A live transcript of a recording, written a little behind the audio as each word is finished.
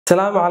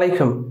Assalamu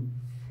alaikum.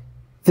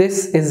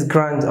 This is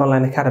Grand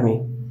Online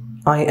Academy.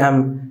 I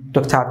am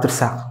Dr.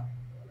 Abdirsaaq.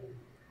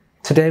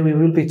 Today we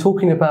will be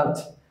talking about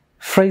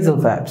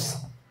phrasal verbs.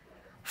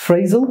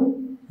 Phrasal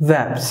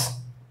verbs.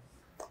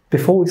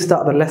 Before we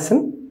start the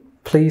lesson,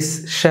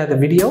 please share the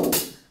video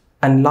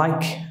and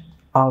like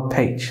our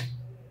page.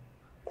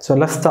 So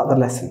let's start the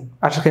lesson.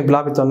 Ashkan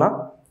bilaabi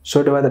doonaa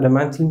soo dhawaada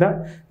dhamaantiinba.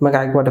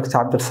 Magacaygu waa Dr.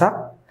 Abdirsaaq.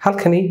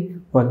 Halkani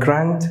waa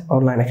Grand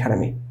Online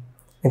Academy.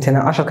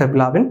 Intana asharka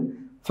bilaabin,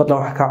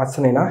 fadlan waxaan kaa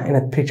codsanaynaa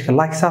inaad page-ka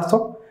like saarto,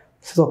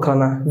 sidoo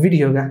kalena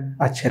video-ga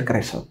aad share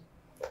garayso.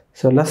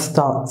 So let's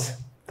start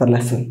the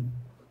lesson.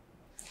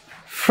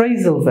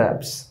 Phrasal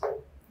verbs.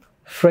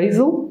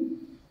 Phrasal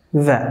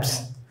verbs.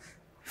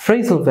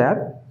 Phrasal verb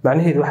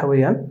macnaheedu waxa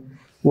weeyaan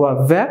waa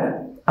verb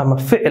ama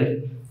ficil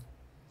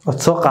oo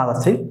soo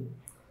qaadatay.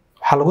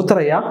 Waxaa lagu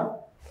darayaa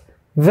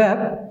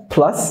verb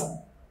plus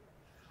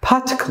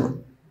particle.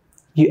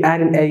 You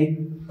add in a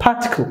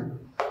particle.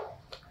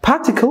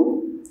 Particle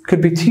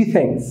could be two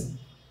things: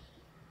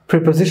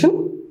 preposition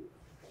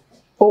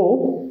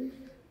or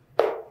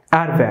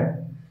adverb.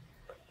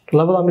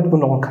 Labada mid buu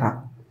noqon karaa.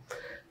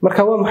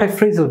 Marka waa maxay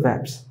phrasal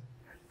verbs?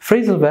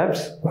 Phrasal verbs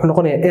wuxuu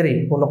noqonayaa eray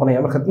uu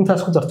noqonayaa marka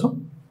intaas ku darto,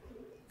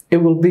 it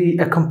will be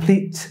a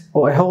complete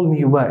or a whole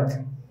new word.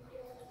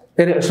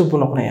 Eray cusub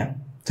buu noqonayaa.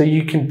 So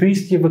you can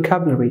boost your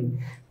vocabulary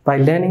by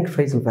learning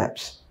phrasal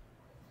verbs.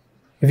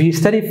 If you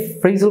study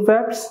phrasal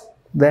verbs,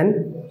 then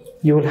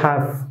you will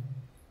have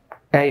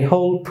a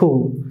whole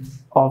pool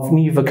of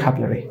new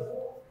vocabulary.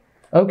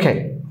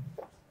 Okay.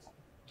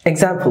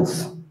 Examples.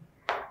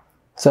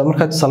 So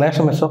marka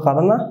tusaalayaasha ma soo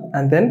qaadanaa,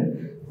 and then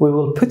we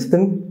will put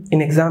them in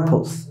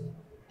examples.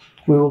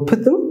 We will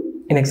put them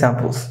in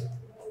examples.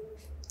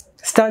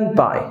 Stand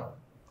by.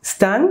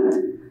 Stand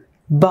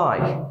by.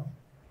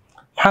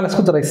 maxaa la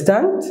isku daray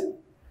stand?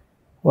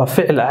 waa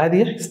ficil caadi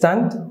ah.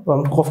 Stand waa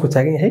marka qofku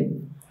taagan yahay.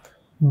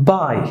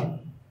 By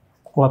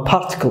waa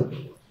particle.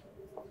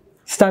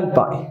 Stand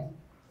by.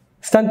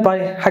 Stand by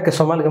xagga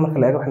Soomaaliga marka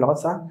la eego waxay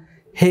noqonaysaa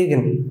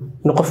heegan,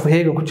 in qofku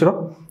heegan ku jiro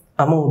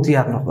ama uu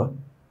diyaar noqdo.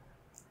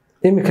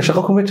 Imika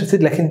shaqo kuma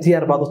jirtid, laakiin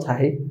diyaar baad u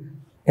tahay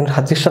in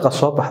haddii shaqo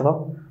soo baxdo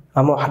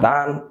ama wax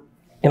dhacaan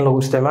in lagu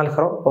isticmaali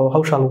karo oo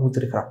hawsha lagu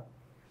diri karo.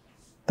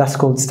 That's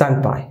called stand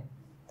by.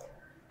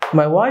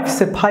 My wife's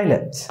a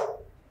pilot.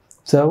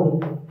 So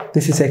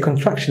this is a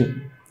contraction.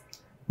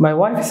 My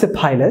wife is a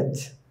pilot.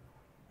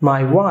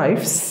 My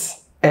wife's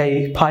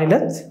a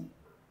pilot.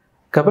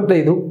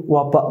 Gabadhaydu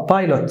waa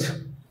pilot.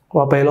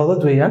 Waa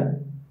bayloodad weeyaan.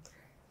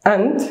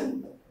 And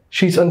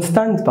she's on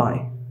standby.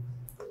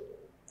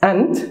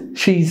 And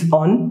she's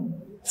on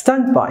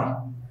standby.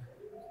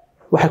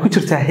 waxay ku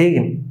jirtaa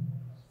heegan.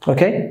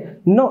 Okay?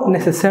 Not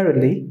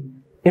necessarily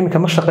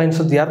imika ma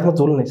shaqaynayso, diyaarad ma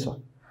duulinayso.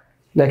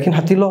 Laakiin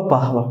haddii loo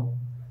baahdo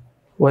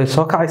way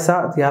soo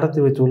kacaysaa,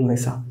 diyaaraddii way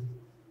duulinaysaa.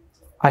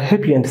 I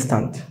hope you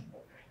understand.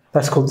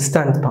 That's called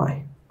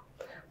standby.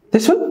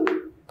 This one,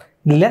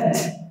 let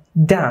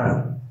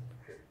down.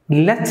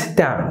 Let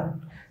down.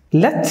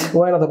 Let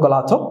waa inaad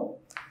ogolaato.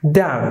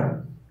 Down,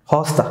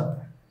 hoosta.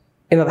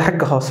 Inaad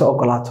xagga hoose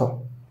ogolaato.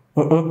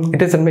 It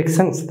doesn't make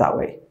sense that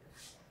way.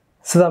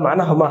 Sida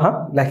macnaha maaha,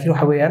 laakiin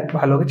waxa weeyaan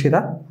waxaa looga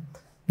jeedaa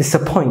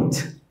disappoint.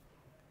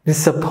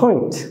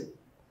 Disappoint.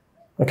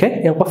 Okay?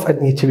 In qof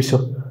aad niyad jabiso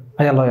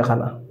ayaa loo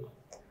yaqaanaa.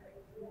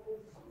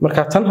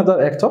 Marka tan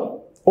haddaad eegto,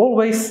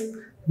 always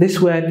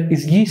this word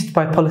is used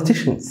by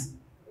politicians.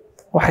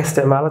 Waxay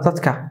isticmaala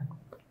dadka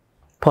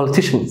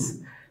politicians,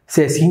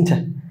 siyaasiyiinta.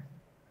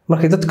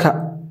 Markay dadka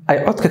ay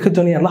codka ka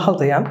doonayaan la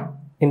hadlayaan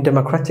in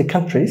democratic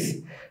countries,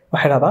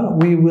 waxay dhahdaan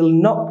we will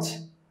not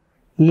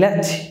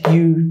let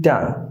you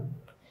down.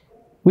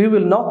 We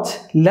will not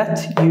let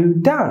you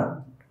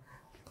down.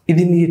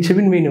 idin niyad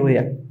jabin mayno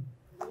weeyaan.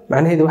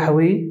 Macnaheedu waxa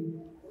weeye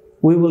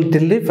we will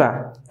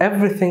deliver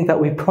everything that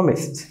we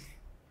promised.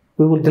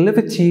 We will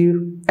deliver to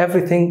you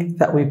everything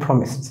that we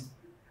promised.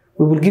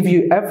 We will give you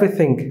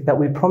everything that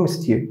we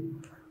promised you.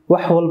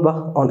 wax walba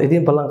oon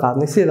idin ballan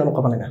qaadnay sidaan u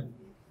qabanaynaa.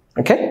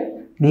 Okay?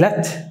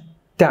 Let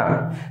down.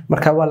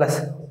 Marka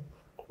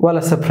waa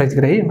la separate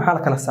gareeyay. Maxaa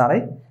la kala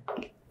saaray?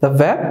 The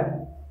verb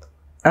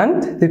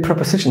and the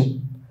preposition.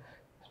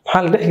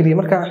 maxaa la dhex geliyay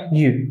marka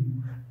you.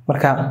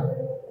 Marka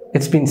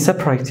it's been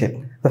separated.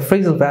 The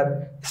phrasal verb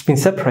has been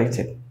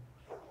separated.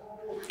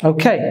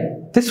 Okay,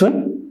 this one,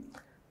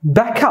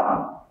 back up.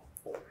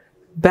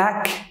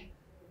 Back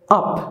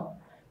up.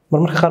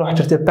 Marmarka qaar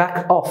waxa jirta back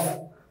off.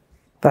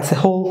 That's a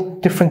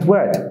whole different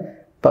word.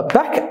 But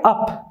back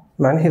up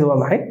macnaheedu waa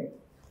maxay?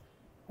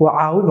 Waa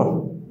caawimo.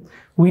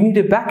 We need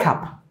a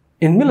backup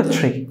in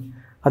military.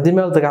 Haddii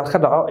meel dagaal ka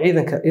dhaco,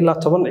 ciidanka ilaa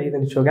 10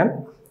 ciidan joogaan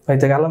ay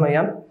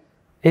dagaalamayaan,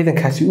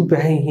 ciidankaasi u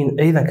baahan yihiin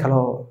ciidan kale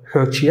oo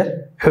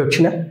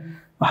xoojina.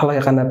 Waxa la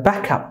yaqaanaa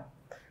backup.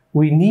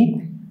 We need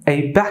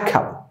a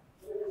backup.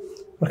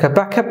 Marka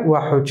backup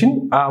waa xoojin,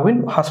 caawin,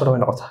 waxa soo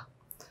dhawayn noqota.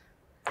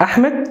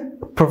 Ahmed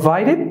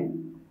provided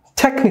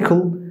technical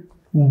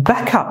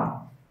backup.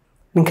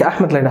 Ninka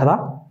Ahmed la yiraahdaa,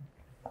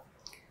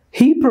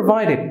 he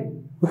provided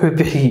wuxuu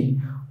bixiyay,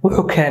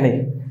 wuxuu keenay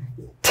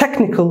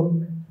technical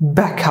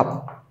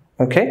backup.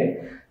 Okay?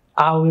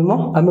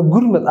 Caawimo ama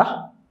gurmad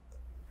ah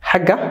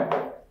xagga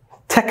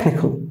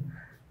technical.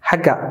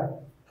 Xagga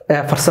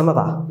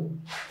farsamada.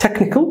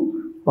 Technical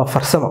waa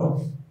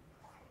farsamo.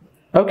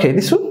 Okay,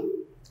 this one.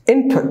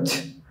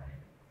 Input.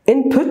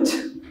 Input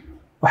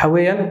waxa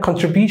weeyaan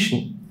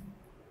contribution.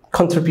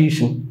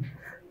 Contribution.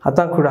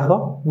 Haddaan ku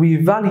idhaahdo, we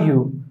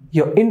value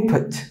your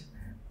input.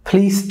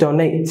 Please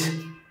donate.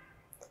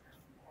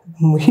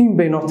 Muhiim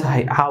bay noo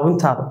tahay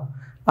caawintaada.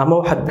 Ama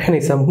waxaad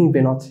bixinaysaa muhiim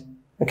bay noo tahay.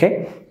 Okay?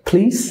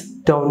 Please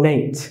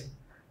donate.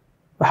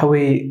 Waxa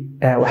weeye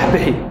wax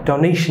bixi.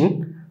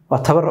 Donation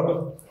waa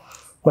tabaruc.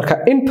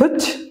 Marka input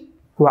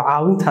waa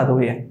caawintaada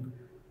weeyaan.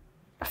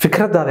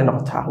 Fikradaada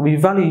noqotaa. We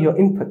value your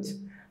input.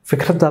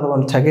 Fikradaada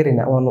waanu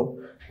taageeraynaa.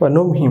 Waa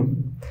noo muhiim.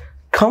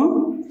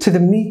 Come to the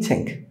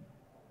meeting.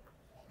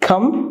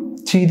 Come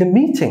to the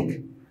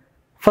meeting.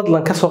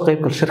 Fadlan ka soo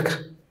qayb gal shirka.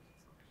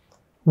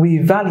 We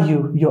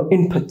value your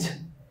input.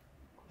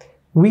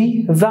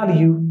 We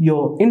value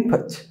your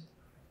input.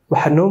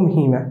 Waxa noo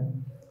muhiima.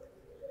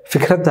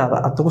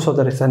 Fikradaada aad ugu soo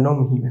daraysaa noo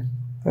muhiima.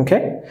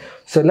 Okay?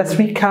 So let's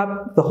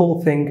recap the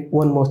whole thing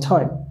one more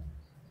time.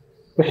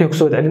 Wixii ku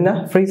soo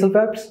celinaa phrasal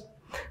verbs.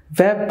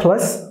 Verb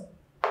plus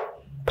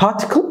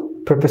particle,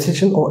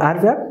 preposition or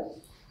adverb.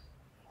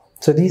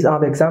 So these are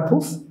the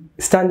examples.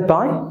 Stand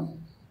by.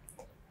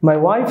 My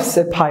wife's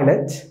a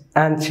pilot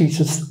and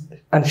she's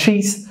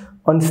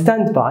on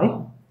standby.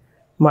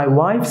 My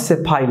wife's a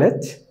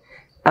pilot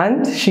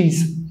and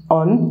she's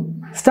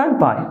on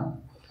standby.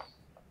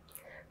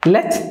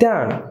 Let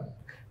down.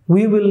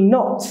 We will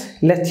not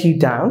let you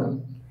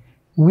down.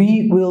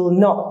 We will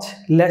not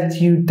let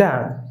you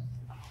down.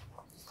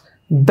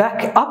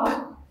 Back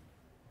up.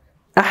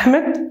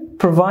 Ahmed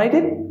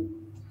provided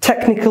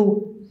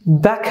technical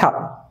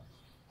backup.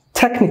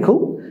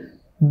 Technical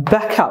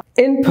backup.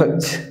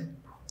 Input.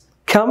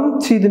 Come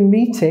to the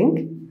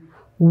meeting.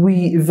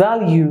 We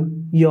value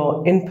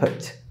your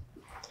input.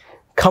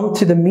 Come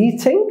to the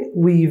meeting.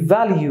 We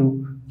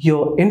value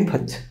your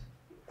input.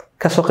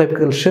 Kasoo qayb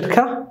gal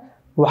shirka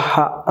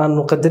waxa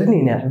aanu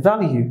qadarinaynaa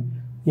value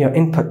your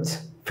input.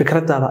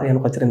 Fikradaada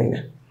ayaanu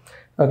qadarinaynaa.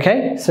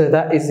 Okay, so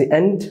that is the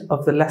end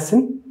of the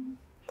lesson.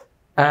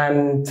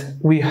 And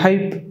we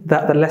hope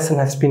that the lesson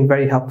has been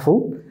very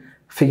helpful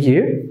for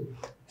you.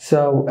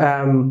 So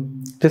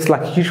just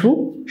like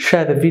usual,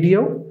 share the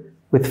video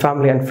with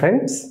family and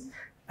friends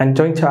and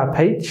join to our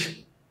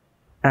page.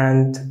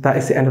 And that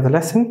is the end of the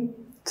lesson.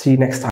 See you next time.